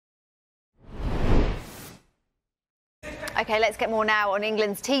OK, let's get more now on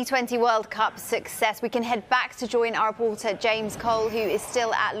England's T20 World Cup success. We can head back to join our reporter James Cole, who is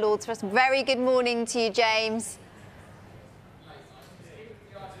still at Lord's for us. Very good morning to you, James.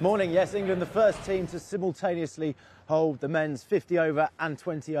 Morning. Yes, England the first team to simultaneously hold the men's 50 over and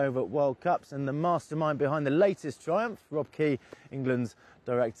 20 over World Cups, and the mastermind behind the latest triumph, Rob Key, England's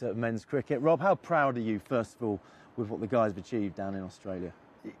director of men's cricket. Rob, how proud are you, first of all, with what the guys have achieved down in Australia?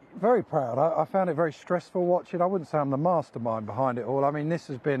 Very proud. I found it very stressful watching. I wouldn't say I'm the mastermind behind it all. I mean, this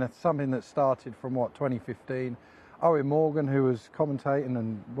has been something that started from, 2015. Owen Morgan, who was commentating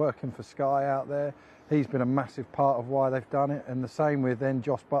and working for Sky out there, he's been a massive part of why they've done it. And the same with then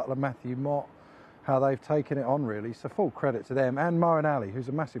Josh Buttler, Matthew Mott, how they've taken it on, really. So full credit to them. And Mo and Ali, who's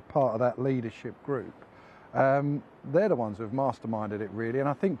a massive part of that leadership group. They're the ones who have masterminded it, really. And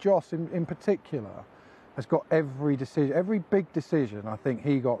I think Josh, in particular, has got every decision, every big decision I think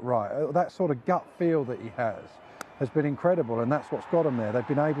he got right. That sort of gut feel that he has been incredible, and that's what's got them there. They've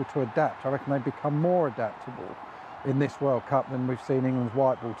been able to adapt. I reckon they've become more adaptable in this World Cup than we've seen England's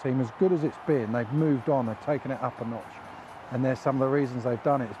white ball team. As good as it's been, they've moved on, they've taken it up a notch. And there's some of the reasons they've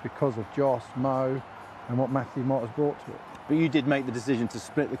done it. It's because of Josh, Mo, and what Matthew Mott has brought to it. But you did make the decision to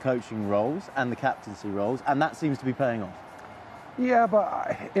split the coaching roles and the captaincy roles, and that seems to be paying off. Yeah,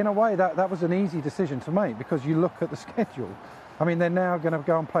 but in a way that was an easy decision to make, because you look at the schedule. I mean, they're now going to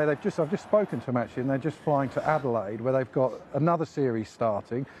go and play. I've just spoken to them actually, and they're just flying to Adelaide, where they've got another series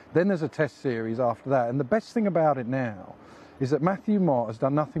starting. Then there's a test series after that. And the best thing about it now is that Matthew Mott has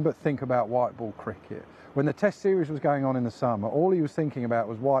done nothing but think about white ball cricket. When the test series was going on in the summer, all he was thinking about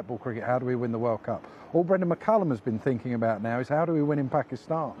was white ball cricket. How do we win the World Cup? All Brendan McCullum has been thinking about now is how do we win in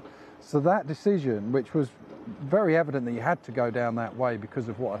Pakistan? So that decision, which was very evident that you had to go down that way because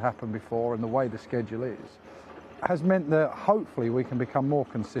of what had happened before and the way the schedule is, has meant that hopefully we can become more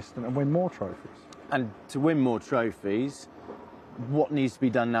consistent and win more trophies. And to win more trophies, what needs to be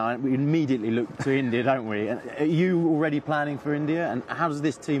done now? We immediately look to India, don't we? Are you already planning for India? And how does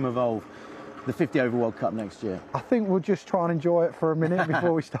this team evolve the 50 over World Cup next year? I think we'll just try and enjoy it for a minute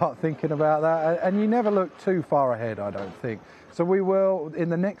before we start thinking about that. And you never look too far ahead, I don't think. So we will, in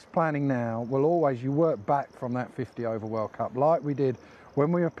the next planning now, you work back from that 50 over World Cup, like we did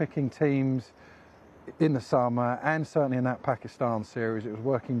when we were picking teams in the summer, and certainly in that Pakistan series, it was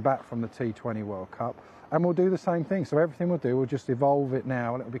working back from the T20 World Cup. And we'll do the same thing. So everything we'll do, we'll just evolve it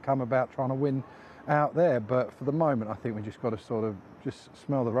now, and it'll become about trying to win out there. But for the moment, I think we just got to sort of just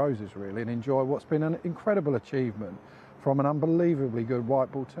smell the roses, really, and enjoy what's been an incredible achievement from an unbelievably good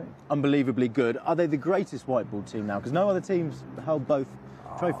white ball team. Unbelievably good. Are they the greatest white ball team now? Because no other teams held both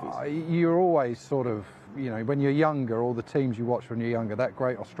trophies. You're always sort of, when you're younger, all the teams you watch when you're younger, that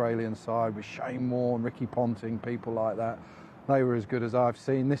great Australian side with Shane Warne, Ricky Ponting, people like that, they were as good as I've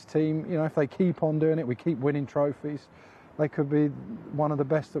seen. This team, if they keep on doing it, we keep winning trophies, they could be one of the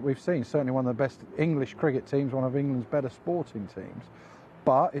best that we've seen. Certainly one of the best English cricket teams, one of England's better sporting teams.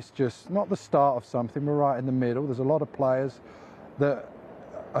 But it's just not the start of something. We're right in the middle. There's a lot of players that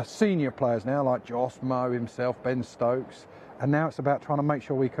are senior players now, like Josh, Mo himself, Ben Stokes. And now it's about trying to make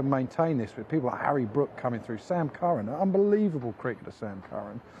sure we can maintain this with people like Harry Brook coming through, Sam Curran, an unbelievable cricketer, Sam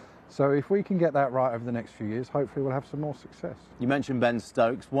Curran. So if we can get that right over the next few years, hopefully we'll have some more success. You mentioned Ben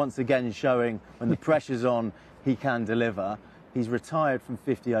Stokes, once again showing when the pressure's on, he can deliver. He's retired from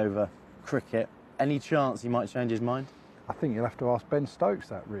 50 over cricket. Any chance he might change his mind? I think you'll have to ask Ben Stokes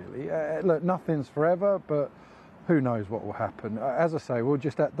that, really. Look, nothing's forever, but who knows what will happen. As I say, we'll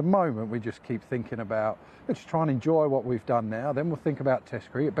just, at the moment, we just keep thinking about, let's try and enjoy what we've done now. Then we'll think about Test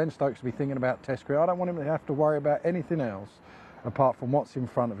cricket. Ben Stokes will be thinking about Test cricket. I don't want him to have to worry about anything else apart from what's in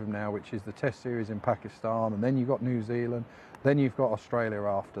front of him now, which is the Test series in Pakistan, and then you've got New Zealand, then you've got Australia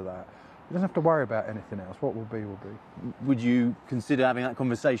after that. He doesn't have to worry about anything else. What will be, will be. Would you consider having that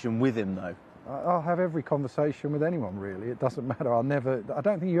conversation with him, though? I'll have every conversation with anyone, really. It doesn't matter. I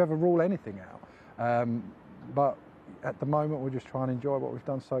don't think you ever rule anything out. But at the moment, we're just trying to enjoy what we've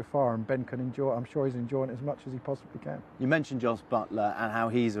done so far, and Ben can enjoy it. I'm sure he's enjoying it as much as he possibly can. You mentioned Josh Buttler and how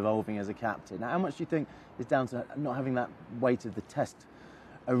he's evolving as a captain. Now, how much do you think is down to not having that weight of the Test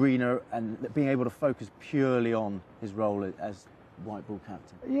arena and being able to focus purely on his role as white ball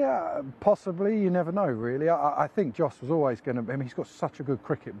captain? Yeah, possibly. You never know, really. I think Josh was always going to... I mean, he's got such a good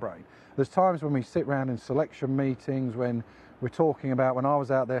cricket brain. There's times when we sit around in selection meetings when we're talking about, when I was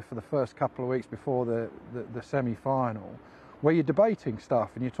out there for the first couple of weeks before the semi-final, where you're debating stuff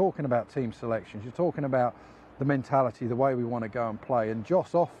and you're talking about team selections, you're talking about the mentality, the way we want to go and play. And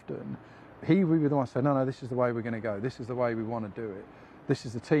Josh often, he would be the one to say, no, this is the way we're going to go. This is the way we want to do it. this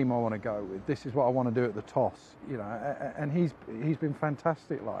is the team I want to go with, this is what I want to do at the toss, you know, and he's been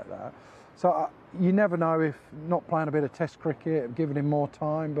fantastic like that. So you never know if not playing a bit of Test cricket, giving him more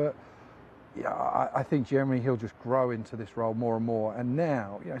time, but yeah, I think generally he'll just grow into this role more and more. And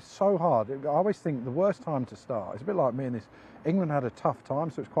now, you know, it's so hard. I always think the worst time to start, it's a bit like me in this, England had a tough time,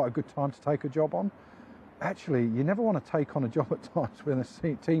 so it's quite a good time to take a job on. Actually, you never want to take on a job at times when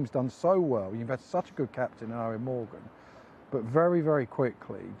the team's done so well. You've had such a good captain in Owen Morgan. But very, very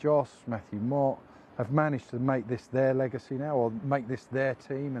quickly, Joss, Matthew Mott have managed to make this their legacy now, or make this their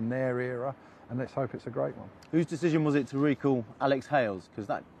team and their era, and let's hope it's a great one. Whose decision was it to recall Alex Hales? Because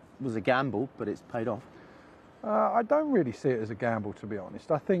that was a gamble, but it's paid off. I don't really see it as a gamble, to be honest.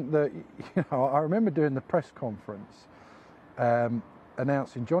 I think that, you know, I remember doing the press conference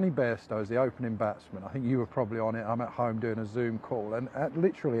announcing Johnny Bairstow as the opening batsman. I think you were probably on it. I'm at home doing a Zoom call, and at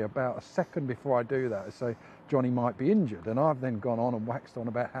literally about a second before I do that, I say Johnny might be injured, and I've then gone on and waxed on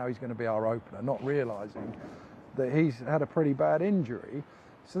about how he's going to be our opener, not realising that he's had a pretty bad injury.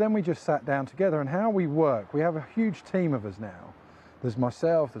 So then we just sat down together, and how we work, we have a huge team of us now. There's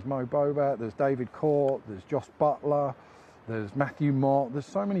myself, there's Mo Bobat, there's David Court, there's Joss Buttler, there's Matthew Mott. There's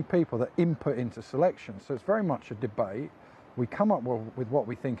so many people that input into selection, so it's very much a debate. We come up with what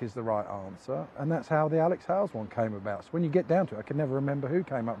we think is the right answer, and that's how the Alex Hales one came about. So when you get down to it, I can never remember who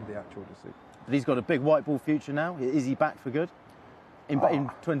came up with the actual decision. But he's got a big white ball future now. Is he back for good in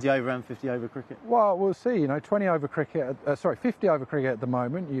 20 over and 50 over cricket? Well, we'll see. You know, 50 over cricket at the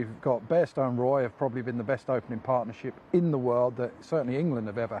moment. You've got Bairstow and Roy have probably been the best opening partnership in the world that certainly England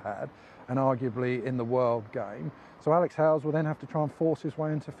have ever had, and arguably in the world game. So Alex Hales will then have to try and force his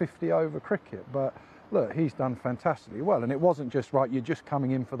way into 50 over cricket. But look, he's done fantastically well, and it wasn't just, right, you're just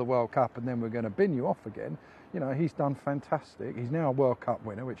coming in for the World Cup and then we're going to bin you off again. You know, he's done fantastic. He's now a World Cup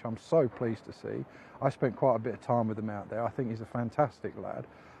winner, which I'm so pleased to see. I spent quite a bit of time with him out there. I think he's a fantastic lad,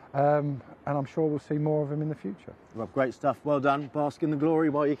 and I'm sure we'll see more of him in the future. Rob, great stuff. Well done. Bask in the glory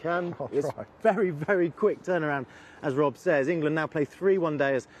while you can. It's very, very quick turnaround, as Rob says. England now play 3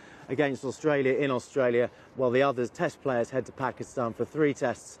 one-dayers against Australia in Australia, while the others, Test players, head to Pakistan for 3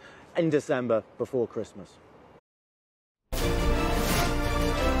 tests in December before Christmas.